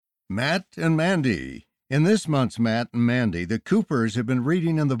Matt and Mandy. In this month's Matt and Mandy, the Coopers have been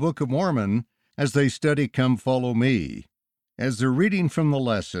reading in the Book of Mormon as they study Come Follow Me. As they're reading from the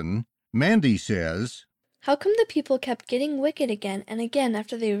lesson, Mandy says, "How come the people kept getting wicked again and again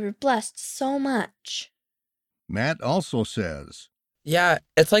after they were blessed so much?" Matt also says, "Yeah,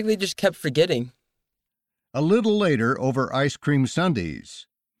 it's like they just kept forgetting." A little later, over ice cream sundaes,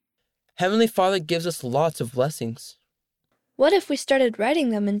 Heavenly Father gives us lots of blessings. What if we started writing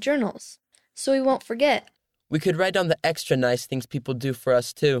them in journals, so we won't forget? We could write down the extra nice things people do for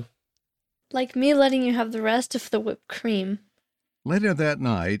us, too. Like me letting you have the rest of the whipped cream. Later that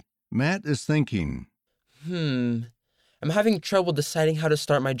night, Matt is thinking, I'm having trouble deciding how to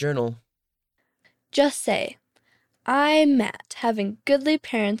start my journal. Just say, "I'm Matt, having goodly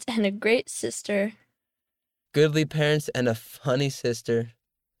parents and a great sister." Goodly parents and a funny sister.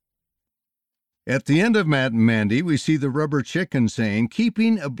 At the end of Matt and Mandy, we see the rubber chicken saying,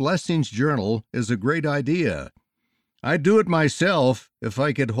 keeping a blessings journal is a great idea. I'd do it myself if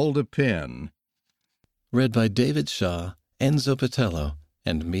I could hold a pen. Read by David Shaw, Enzo Patello,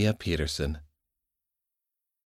 and Mia Peterson.